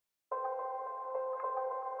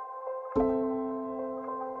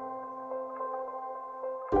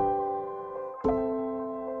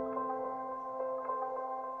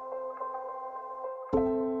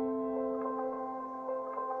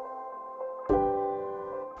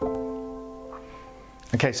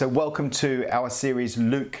Okay, so welcome to our series,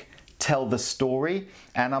 Luke, Tell the Story.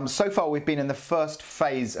 And so far we've been in the first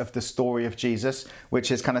phase of the story of Jesus,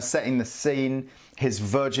 which is kind of setting the scene, his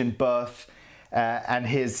virgin birth, and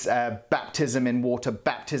his baptism in water,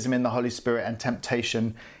 baptism in the Holy Spirit, and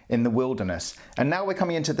temptation in the wilderness. And now we're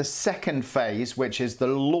coming into the second phase, which is the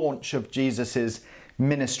launch of Jesus's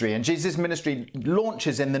ministry. And Jesus' ministry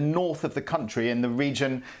launches in the north of the country, in the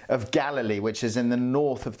region of Galilee, which is in the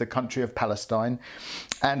north of the country of Palestine.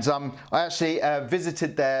 And I actually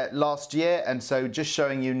visited there last year, and so just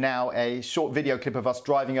showing you now a short video clip of us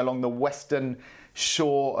driving along the western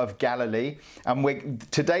shore of Galilee. And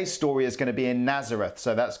today's story is going to be in Nazareth,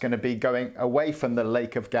 so that's going to be going away from the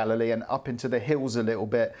Lake of Galilee and up into the hills a little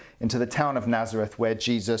bit, into the town of Nazareth where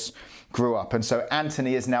Jesus grew up. And so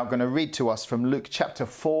Anthony is now going to read to us from Luke chapter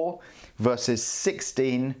 4, verses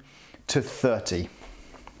 16 to 30.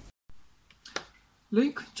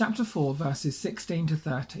 Luke chapter 4, verses 16 to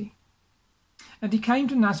 30. And he came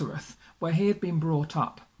to Nazareth, where he had been brought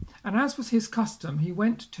up. And as was his custom, he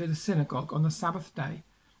went to the synagogue on the Sabbath day,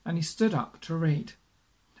 and he stood up to read.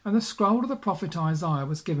 And the scroll of the prophet Isaiah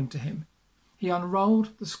was given to him. He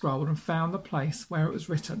unrolled the scroll and found the place where it was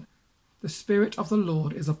written, "The Spirit of the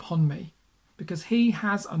Lord is upon me, because he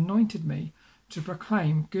has anointed me to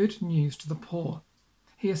proclaim good news to the poor.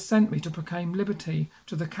 He has sent me to proclaim liberty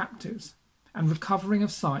to the captives, and recovering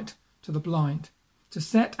of sight to the blind, to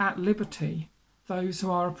set at liberty those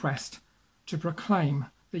who are oppressed, to proclaim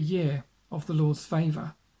the year of the Lord's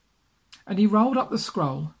favour." And he rolled up the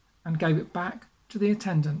scroll and gave it back to the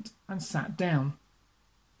attendant and sat down.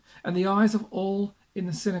 And the eyes of all in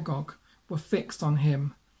the synagogue were fixed on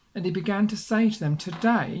him, and he began to say to them,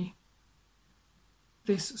 "Today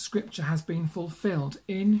this scripture has been fulfilled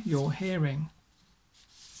in your hearing."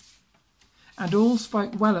 And all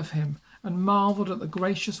spoke well of him and marvelled at the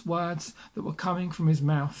gracious words that were coming from his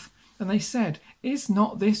mouth. And they said, "Is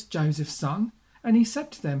not this Joseph's son?" And he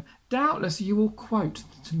said to them, "Doubtless you will quote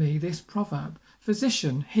to me this proverb,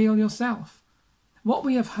 'Physician, heal yourself.' What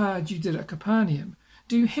we have heard you did at Capernaum,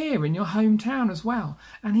 do here in your hometown as well."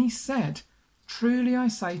 And he said, "Truly I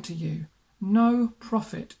say to you, no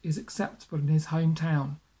prophet is acceptable in his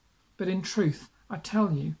hometown. But in truth, I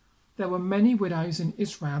tell you, there were many widows in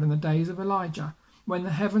Israel in the days of Elijah, when the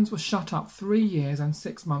heavens were shut up 3 years and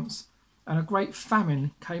 6 months, and a great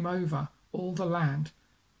famine came over all the land.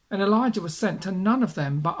 And Elijah was sent to none of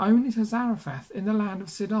them, but only to Zarephath in the land of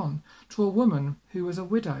Sidon, to a woman who was a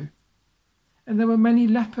widow. And there were many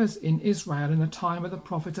lepers in Israel in the time of the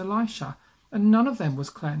prophet Elisha, and none of them was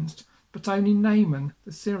cleansed, but only Naaman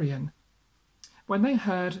the Syrian." When they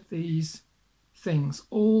heard these things,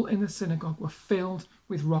 all in the synagogue were filled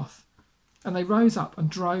with wrath, and they rose up and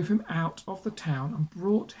drove him out of the town and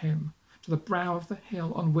brought him to the brow of the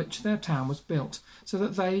hill on which their town was built, so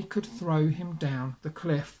that they could throw him down the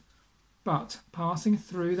cliff. But passing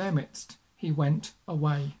through their midst, he went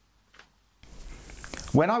away.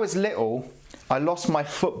 When I was little, I lost my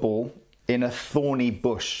football in a thorny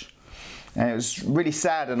bush. And it was really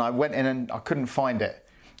sad, and I went in and I couldn't find it.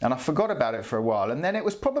 And I forgot about it for a while. And then it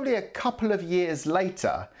was probably a couple of years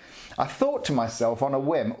later, I thought to myself on a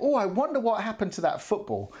whim, "Oh, I wonder what happened to that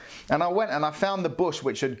football." And I went and I found the bush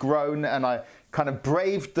which had grown, and I kind of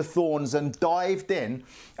braved the thorns and dived in.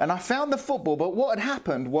 And I found the football, but what had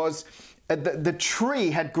happened was the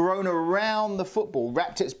tree had grown around the football,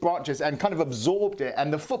 wrapped its branches and kind of absorbed it,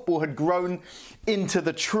 and the football had grown into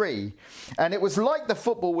the tree. And it was like the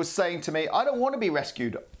football was saying to me, "I don't want to be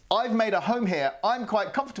rescued. I've made a home here. I'm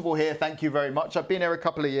quite comfortable here, thank you very much. I've been here a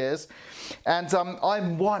couple of years, and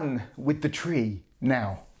I'm one with the tree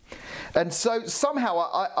now." And so somehow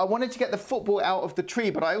I wanted to get the football out of the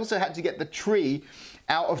tree, but I also had to get the tree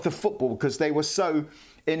out of the football because they were so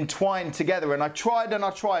entwined together. And I tried and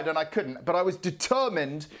I couldn't, but I was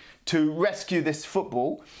determined to rescue this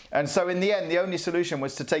football. And so in the end, the only solution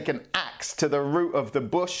was to take an axe to the root of the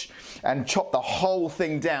bush and chop the whole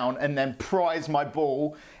thing down and then prise my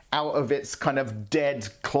ball out of its kind of dead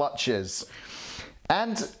clutches.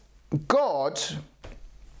 And God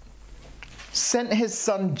sent his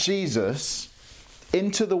son Jesus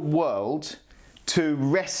into the world to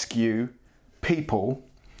rescue people.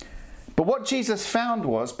 But what Jesus found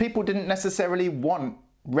was people didn't necessarily want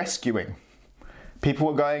rescuing. People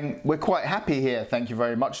were going, "We're quite happy here, thank you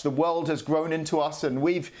very much. The world has grown into us and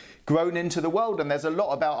we've grown into the world, and there's a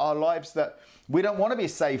lot about our lives that we don't want to be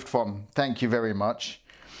saved from, thank you very much."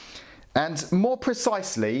 And more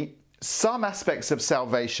precisely, some aspects of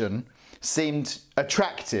salvation seemed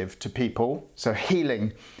attractive to people. So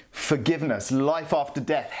healing, forgiveness, life after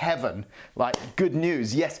death, heaven, like good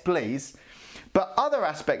news, yes please. But other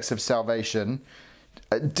aspects of salvation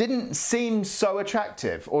didn't seem so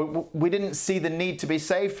attractive, or we didn't see the need to be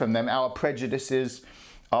saved from them. Our prejudices,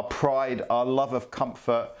 our pride, our love of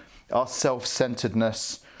comfort, our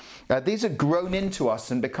self-centeredness, these are grown into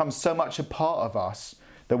us and become so much a part of us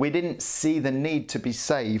that we didn't see the need to be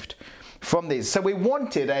saved from these. So we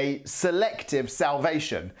wanted a selective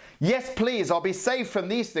salvation. Yes, please, I'll be saved from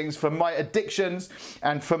these things, from my addictions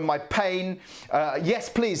and from my pain. Yes,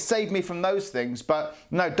 please, save me from those things, but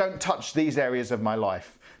no, don't touch these areas of my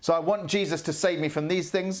life. So I want Jesus to save me from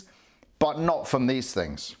these things, but not from these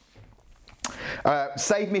things.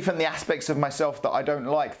 Save me from the aspects of myself that I don't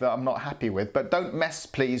like, that I'm not happy with, but don't mess,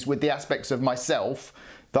 please, with the aspects of myself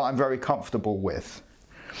that I'm very comfortable with.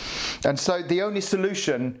 And so the only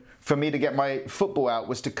solution for me to get my football out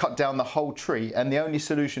was to cut down the whole tree. And the only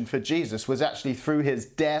solution for Jesus was actually through his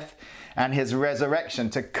death and his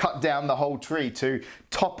resurrection to cut down the whole tree, to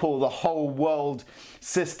topple the whole world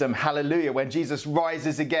system. Hallelujah. When Jesus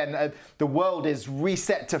rises again, the world is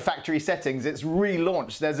reset to factory settings. It's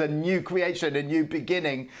relaunched. There's a new creation, a new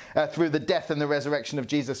beginning through the death and the resurrection of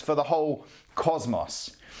Jesus for the whole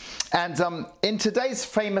cosmos. And in today's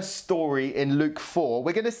famous story in Luke 4,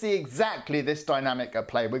 we're going to see exactly this dynamic at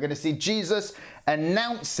play. We're going to see Jesus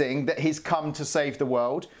announcing that he's come to save the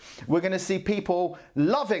world. We're going to see people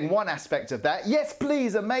loving one aspect of that. Yes,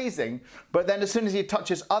 please, amazing. But then as soon as he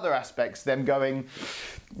touches other aspects, them going,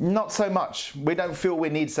 not so much. We don't feel we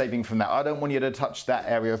need saving from that. I don't want you to touch that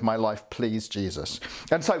area of my life, please, Jesus.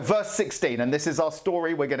 And so verse 16, and this is our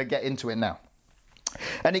story. We're going to get into it now.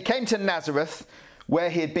 And he came to Nazareth, where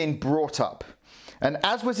he had been brought up. And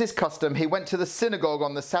as was his custom, he went to the synagogue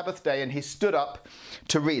on the Sabbath day and he stood up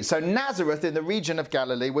to read. So Nazareth in the region of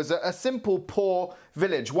Galilee was a simple, poor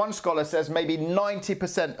village. One scholar says maybe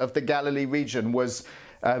 90% of the Galilee region was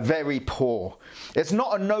very poor. It's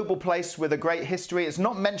not a noble place with a great history. It's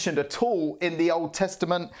not mentioned at all in the Old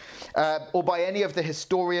Testament or by any of the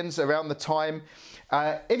historians around the time.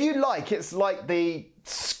 If you like, it's like the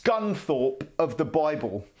Scunthorpe of the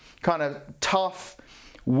Bible. Kind of tough,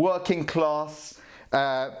 working class,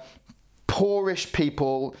 poorish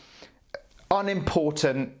people,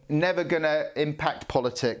 unimportant, never going to impact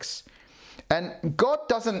politics. And God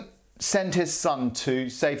doesn't send his son to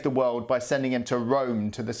save the world by sending him to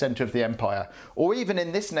Rome, to the center of the empire, or even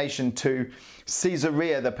in this nation to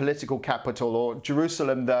Caesarea, the political capital, or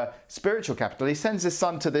Jerusalem, the spiritual capital. He sends his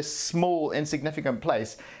son to this small, insignificant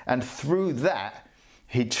place, and through that,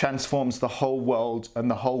 he transforms the whole world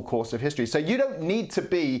and the whole course of history. So you don't need to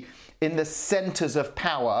be in the centers of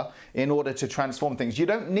power in order to transform things. You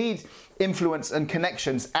don't need influence and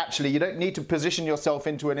connections. Actually, you don't need to position yourself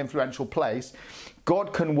into an influential place.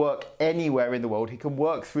 God can work anywhere in the world. He can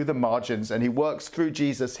work through the margins, and he works through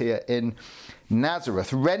Jesus here in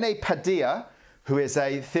Nazareth. René Padilla, who is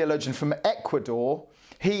a theologian from Ecuador,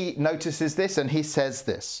 he notices this and he says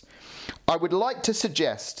this: I would like to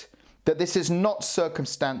suggest that this is not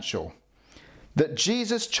circumstantial, that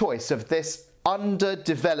Jesus' choice of this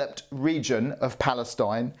underdeveloped region of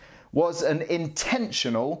Palestine was an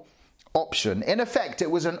intentional option. In effect, it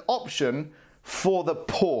was an option for the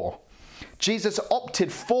poor. Jesus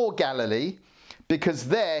opted for Galilee because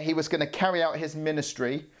there he was going to carry out his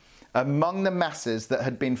ministry among the masses that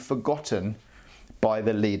had been forgotten by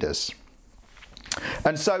the leaders.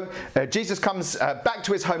 And so Jesus comes back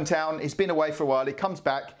to his hometown. He's been away for a while. He comes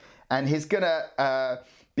back, and he's going to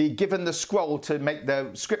be given the scroll to make the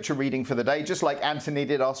scripture reading for the day, just like Anthony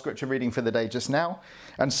did our scripture reading for the day just now.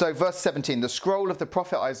 And so verse 17, the scroll of the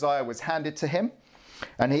prophet Isaiah was handed to him,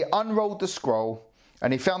 and he unrolled the scroll,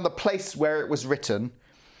 and he found the place where it was written.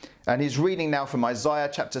 And he's reading now from Isaiah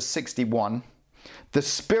chapter 61. The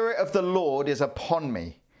Spirit of the Lord is upon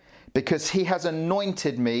me, because he has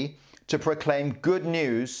anointed me to proclaim good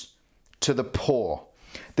news to the poor.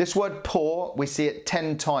 This word poor, we see it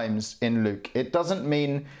 10 times in Luke. It doesn't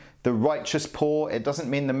mean the righteous poor. It doesn't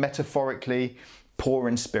mean the metaphorically poor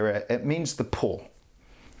in spirit. It means the poor.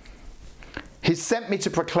 He sent me to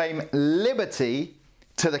proclaim liberty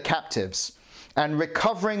to the captives and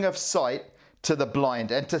recovering of sight to the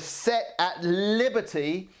blind, and to set at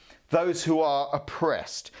liberty those who are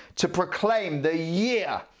oppressed, to proclaim the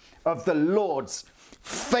year of the Lord's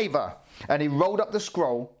favor. And he rolled up the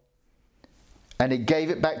scroll, and he gave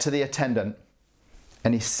it back to the attendant,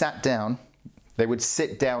 and he sat down. They would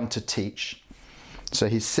sit down to teach. So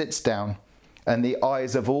he sits down, and the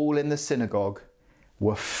eyes of all in the synagogue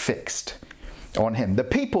were fixed on him. The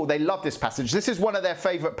people, they love this passage. This is one of their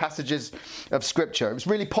favourite passages of Scripture. It was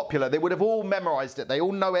really popular. They would have all memorised it. They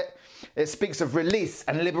all know it. It speaks of release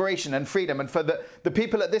and liberation and freedom. And for the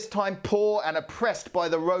people at this time, poor and oppressed by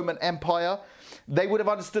the Roman Empire, they would have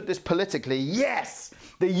understood this politically. Yes,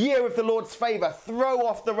 the year of the Lord's favour. Throw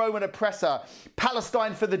off the Roman oppressor.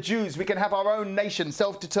 Palestine for the Jews. We can have our own nation,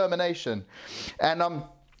 self-determination. And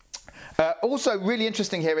also really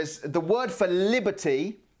interesting here is the word for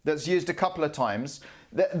liberty that's used a couple of times.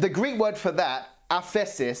 The Greek word for that,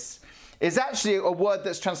 aphesis, is actually a word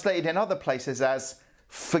that's translated in other places as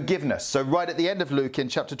forgiveness. So right at the end of Luke in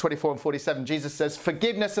chapter 24 and 47, Jesus says,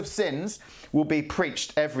 forgiveness of sins will be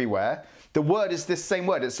preached everywhere. The word is this same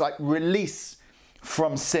word. It's like release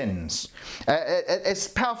from sins. It's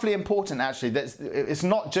powerfully important, actually. It's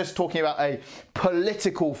not just talking about a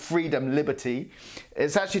political freedom, liberty.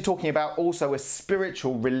 It's actually talking about also a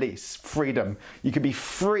spiritual release, freedom. You can be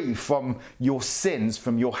free from your sins,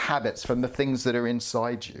 from your habits, from the things that are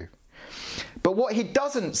inside you. But what he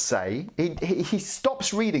doesn't say, he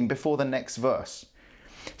stops reading before the next verse.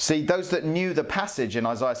 See, those that knew the passage in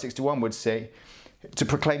Isaiah 61 would say, to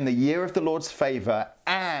proclaim the year of the Lord's favour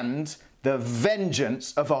and the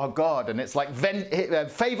vengeance of our God. And it's like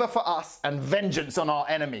favour for us and vengeance on our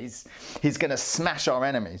enemies. He's going to smash our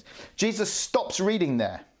enemies. Jesus stops reading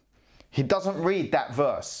there. He doesn't read that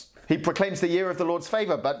verse. He proclaims the year of the Lord's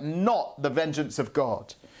favour, but not the vengeance of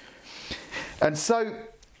God. And so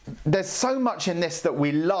there's so much in this that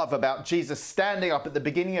we love about Jesus standing up at the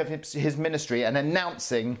beginning of his ministry and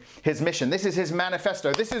announcing his mission. This is his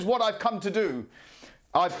manifesto. This is what I've come to do.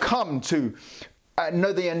 I've come to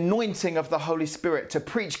know the anointing of the Holy Spirit, to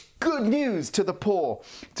preach good news to the poor,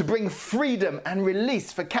 to bring freedom and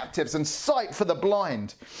release for captives and sight for the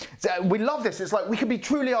blind. So we love this. It's like we can be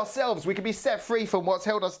truly ourselves. We can be set free from what's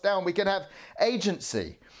held us down. We can have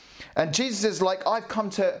agency. And Jesus is like, I've come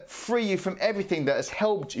to free you from everything that has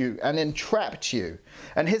held you and entrapped you.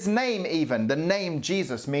 And his name even, the name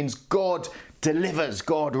Jesus, means God delivers,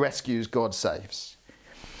 God rescues, God saves.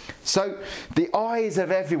 So the eyes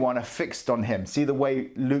of everyone are fixed on him. See the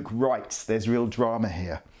way Luke writes, there's real drama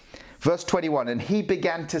here. Verse 21, and he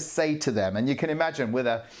began to say to them, and you can imagine with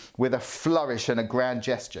a flourish and a grand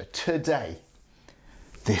gesture, today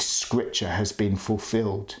this scripture has been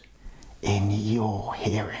fulfilled in your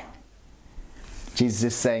hearing. Jesus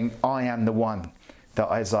is saying, I am the one that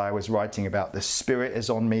Isaiah was writing about. The Spirit is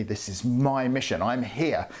on me. This is my mission. I'm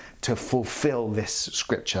here to fulfill this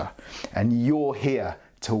scripture, and you're here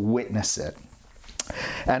to witness it.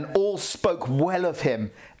 And all spoke well of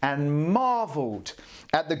him and marveled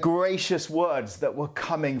at the gracious words that were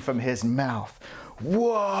coming from his mouth.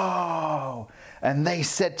 Whoa! And they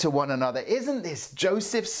said to one another, isn't this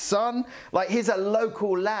Joseph's son? Like, he's a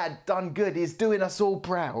local lad, done good. He's doing us all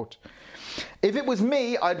proud. If it was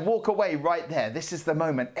me, I'd walk away right there. This is the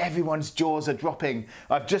moment. Everyone's jaws are dropping.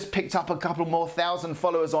 I've just picked up a couple more thousand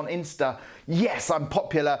followers on Insta. Yes, I'm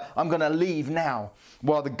popular. I'm going to leave now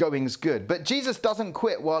while the going's good. But Jesus doesn't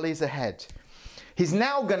quit while he's ahead. He's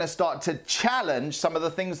now going to start to challenge some of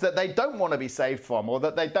the things that they don't want to be saved from, or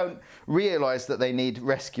that they don't realize that they need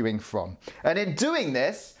rescuing from. And in doing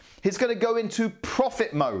this, he's going to go into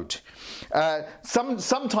prophet mode.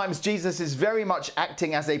 Sometimes Jesus is very much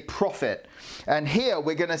acting as a prophet. And here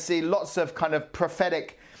we're going to see lots of kind of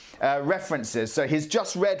prophetic references. So he's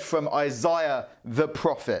just read from Isaiah the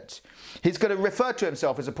prophet. He's going to refer to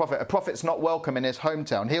himself as a prophet. A prophet's not welcome in his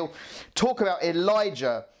hometown. He'll talk about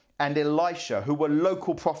Elijah and Elisha, who were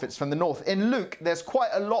local prophets from the north. In Luke, there's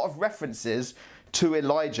quite a lot of references to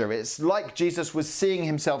Elijah. It's like Jesus was seeing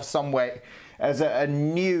himself some way as a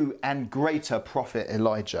new and greater prophet,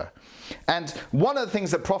 Elijah. And one of the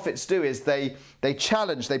things that prophets do is they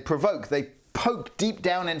challenge, they provoke, they poke deep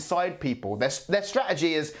down inside people. Their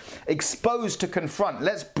strategy is expose to confront.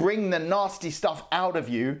 Let's bring the nasty stuff out of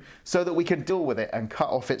you so that we can deal with it and cut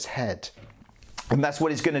off its head. And that's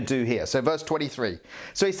what he's going to do here. So verse 23.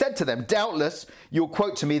 So he said to them, doubtless you'll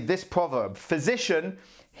quote to me this proverb, physician,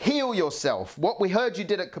 heal yourself. What we heard you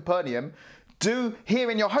did at Capernaum, do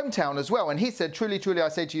here in your hometown as well. And he said, truly, truly, I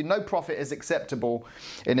say to you, no prophet is acceptable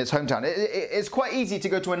in his hometown. It's quite easy to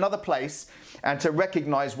go to another place and to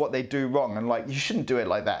recognize what they do wrong. And like, you shouldn't do it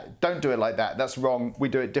like that. Don't do it like that. That's wrong. We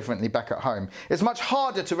do it differently back at home. It's much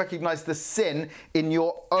harder to recognize the sin in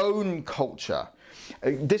your own culture.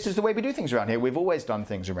 This is the way we do things around here. We've always done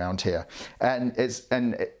things around here. But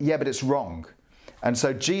it's wrong. And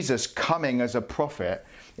so Jesus, coming as a prophet,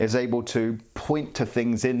 is able to point to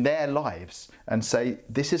things in their lives and say,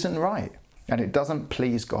 this isn't right, and it doesn't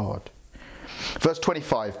please God. Verse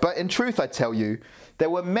 25, but in truth I tell you, there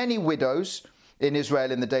were many widows in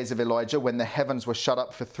Israel in the days of Elijah when the heavens were shut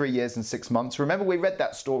up for 3 years and 6 months. Remember, we read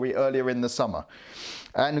that story earlier in the summer.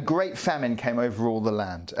 And a great famine came over all the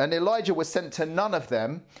land. And Elijah was sent to none of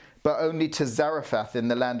them, but only to Zarephath in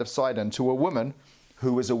the land of Sidon, to a woman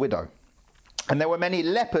who was a widow. And there were many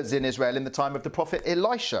lepers in Israel in the time of the prophet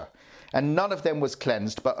Elisha, and none of them was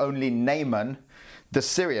cleansed, but only Naaman the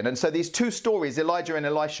Syrian. And so these two stories, Elijah and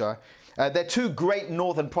Elisha, they're two great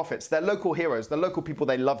northern prophets. They're local heroes. The local people,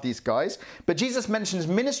 they love these guys. But Jesus mentions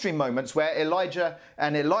ministry moments where Elijah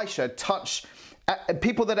and Elisha touch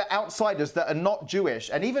people that are outsiders, that are not Jewish.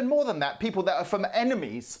 And even more than that, people that are from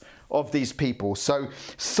enemies of these people. So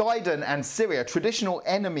Sidon and Syria, traditional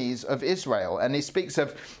enemies of Israel. And he speaks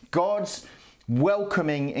of God's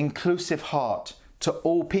welcoming, inclusive heart to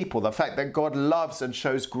all people. The fact that God loves and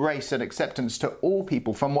shows grace and acceptance to all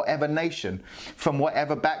people from whatever nation, from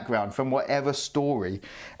whatever background, from whatever story.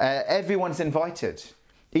 Everyone's invited.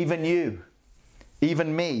 Even you,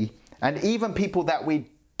 even me, and even people that we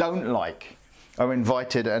don't like are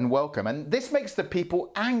invited and welcome. And this makes the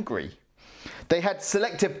people angry. They had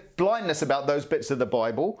selective blindness about those bits of the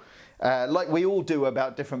Bible, like we all do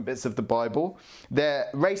about different bits of the Bible. They're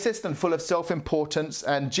racist and full of self-importance,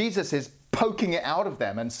 and Jesus is poking it out of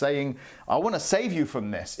them and saying, I want to save you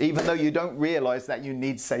from this, even though you don't realize that you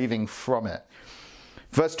need saving from it.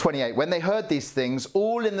 Verse 28, when they heard these things,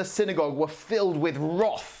 all in the synagogue were filled with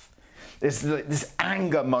wrath, this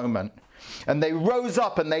anger moment. And they rose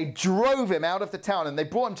up and they drove him out of the town, and they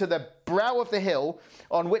brought him to the brow of the hill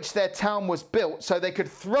on which their town was built, so they could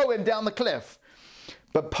throw him down the cliff.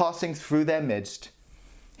 But passing through their midst,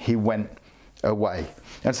 he went away.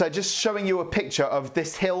 And so just showing you a picture of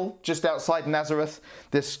this hill just outside Nazareth,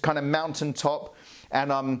 this kind of mountain top.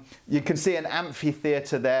 And you can see an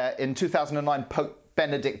amphitheater there. In 2009, Pope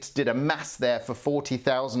Benedict did a mass there for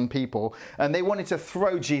 40,000 people. And they wanted to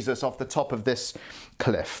throw Jesus off the top of this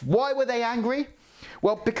cliff. Why were they angry?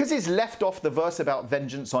 Well, because he's left off the verse about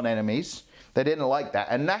vengeance on enemies. They didn't like that.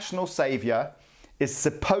 A national saviour is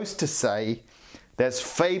supposed to say, there's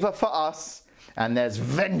favour for us and there's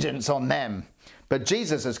vengeance on them. But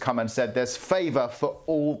Jesus has come and said there's favour for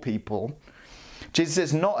all people. Jesus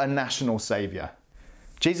is not a national saviour.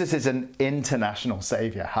 Jesus is an international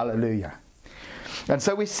saviour. Hallelujah. And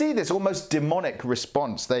so we see this almost demonic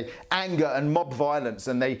response. They anger and mob violence,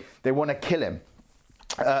 and they want to kill him.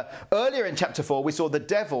 Earlier in chapter 4, we saw the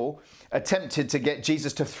devil attempted to get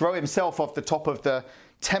Jesus to throw himself off the top of the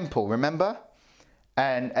temple, remember?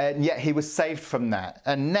 And yet he was saved from that.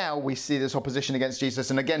 And now we see this opposition against Jesus,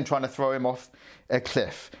 and again trying to throw him off a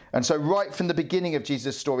cliff. And so right from the beginning of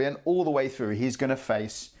Jesus' story and all the way through, he's going to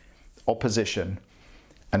face opposition.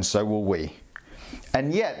 And so will we.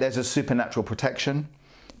 And yet there's a supernatural protection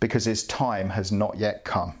because his time has not yet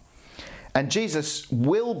come. And Jesus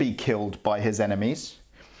will be killed by his enemies,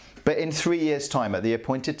 but in 3 years' time, at the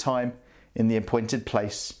appointed time, in the appointed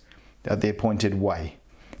place, at the appointed way.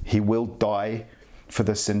 He will die for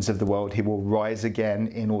the sins of the world. He will rise again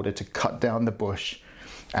in order to cut down the bush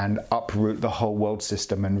and uproot the whole world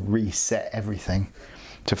system and reset everything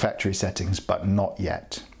to factory settings, but not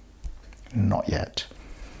yet. Not yet.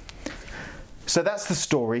 So that's the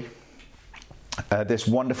story, this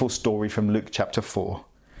wonderful story from Luke chapter 4.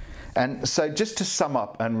 And so just to sum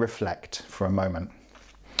up and reflect for a moment,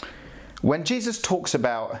 when Jesus talks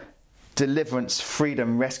about deliverance,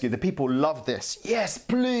 freedom, rescue, the people love this. Yes,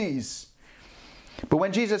 please. But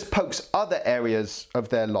when Jesus pokes other areas of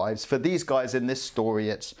their lives, for these guys in this story,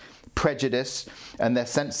 it's prejudice and their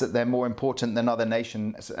sense that they're more important than other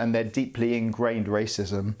nations and their deeply ingrained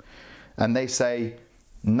racism. And they say,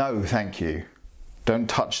 no, thank you. Don't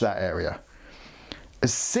touch that area.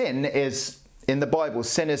 Sin is, in the Bible,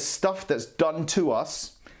 sin is stuff that's done to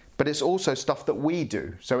us, but it's also stuff that we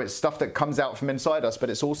do. So it's stuff that comes out from inside us,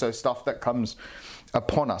 but it's also stuff that comes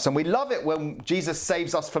upon us. And we love it when Jesus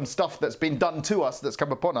saves us from stuff that's been done to us, that's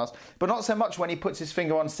come upon us, but not so much when he puts his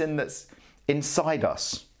finger on sin that's inside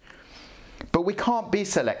us. But we can't be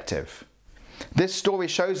selective. This story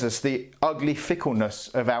shows us the ugly fickleness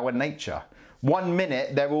of our nature. 1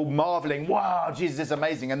 minute they're all marveling, wow, Jesus is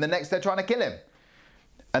amazing, and the next they're trying to kill him.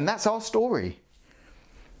 And that's our story.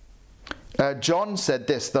 John said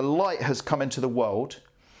this, the light has come into the world,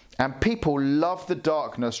 and people love the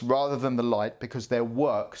darkness rather than the light because their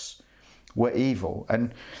works were evil.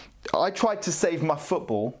 And I tried to save my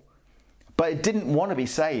football, but it didn't want to be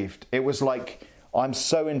saved. It was like, I'm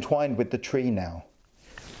so entwined with the tree now.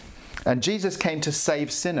 And Jesus came to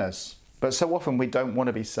save sinners, but so often we don't want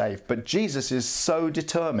to be saved. But Jesus is so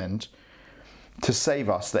determined to save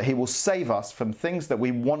us that he will save us from things that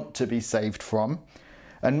we want to be saved from,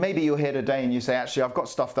 And maybe you're here today and you say, actually, I've got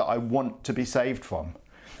stuff that I want to be saved from.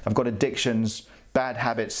 I've got addictions, bad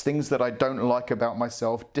habits, things that I don't like about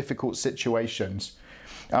myself, difficult situations.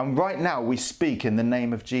 And right now we speak in the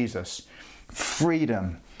name of Jesus.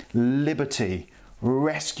 Freedom, liberty,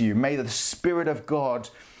 rescue. May the Spirit of God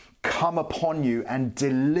come upon you and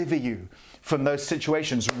deliver you from those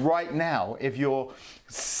situations right now. If you're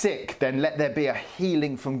sick, then let there be a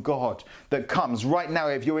healing from God that comes right now.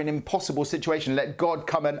 If you're in an impossible situation, let God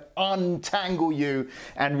come and untangle you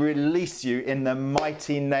and release you in the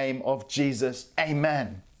mighty name of Jesus.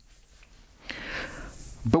 Amen.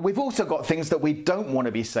 But we've also got things that we don't want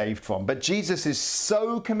to be saved from. But Jesus is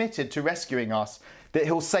so committed to rescuing us that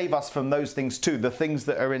he'll save us from those things too, the things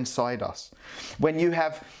that are inside us. When you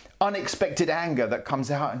have unexpected anger that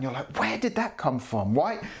comes out and you're like, where did that come from?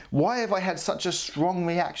 Why have I had such a strong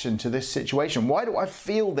reaction to this situation? Why do I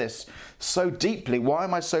feel this so deeply? Why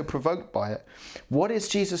am I so provoked by it? What is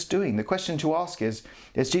Jesus doing? The question to ask is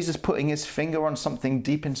Jesus putting his finger on something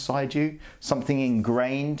deep inside you, something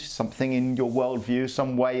ingrained, something in your worldview,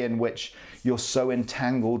 some way in which you're so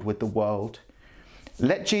entangled with the world?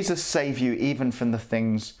 Let Jesus save you even from the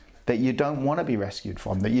things that you don't want to be rescued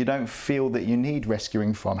from, that you don't feel that you need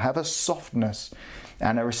rescuing from. Have a softness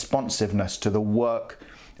and a responsiveness to the work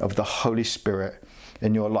of the Holy Spirit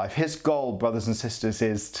in your life. His goal, brothers and sisters,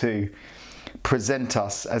 is to present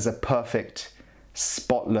us as a perfect,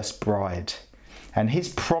 spotless bride. And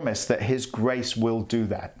he's promised that his grace will do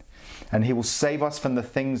that. And he will save us from the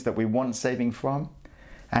things that we want saving from.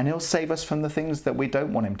 And he'll save us from the things that we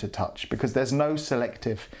don't want him to touch, because there's no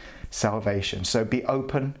selective salvation. So be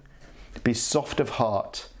open, be soft of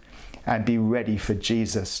heart, and be ready for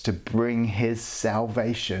Jesus to bring his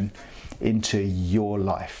salvation into your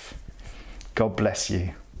life. God bless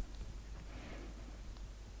you.